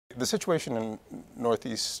The situation in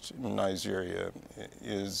northeast Nigeria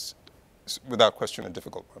is, without question, a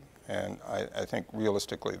difficult one. And I think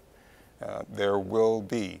realistically, there will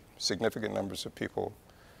be significant numbers of people,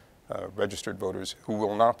 registered voters, who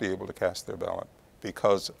will not be able to cast their ballot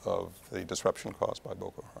because of the disruption caused by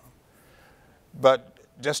Boko Haram. But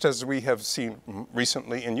just as we have seen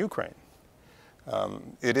recently in Ukraine,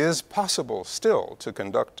 it is possible still to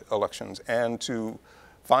conduct elections and to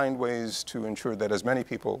find ways to ensure that as many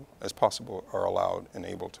people as possible are allowed and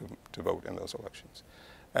able to vote in those elections.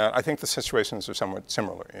 I think the situations are somewhat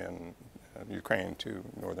similar in Ukraine to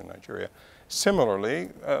northern Nigeria.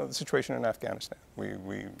 Similarly, the situation in Afghanistan, where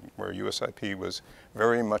USIP was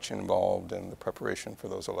very much involved in the preparation for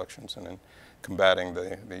those elections and in combating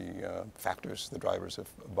the factors, the drivers of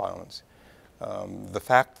violence. The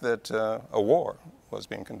fact that a war was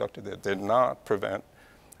being conducted there did not prevent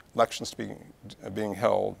elections being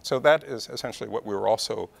held. So that is essentially what we were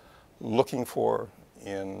also looking for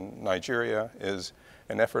in Nigeria, is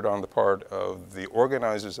an effort on the part of the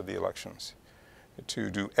organizers of the elections to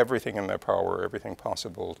do everything in their power, everything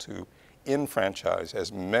possible to enfranchise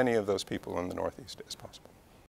as many of those people in the Northeast as possible.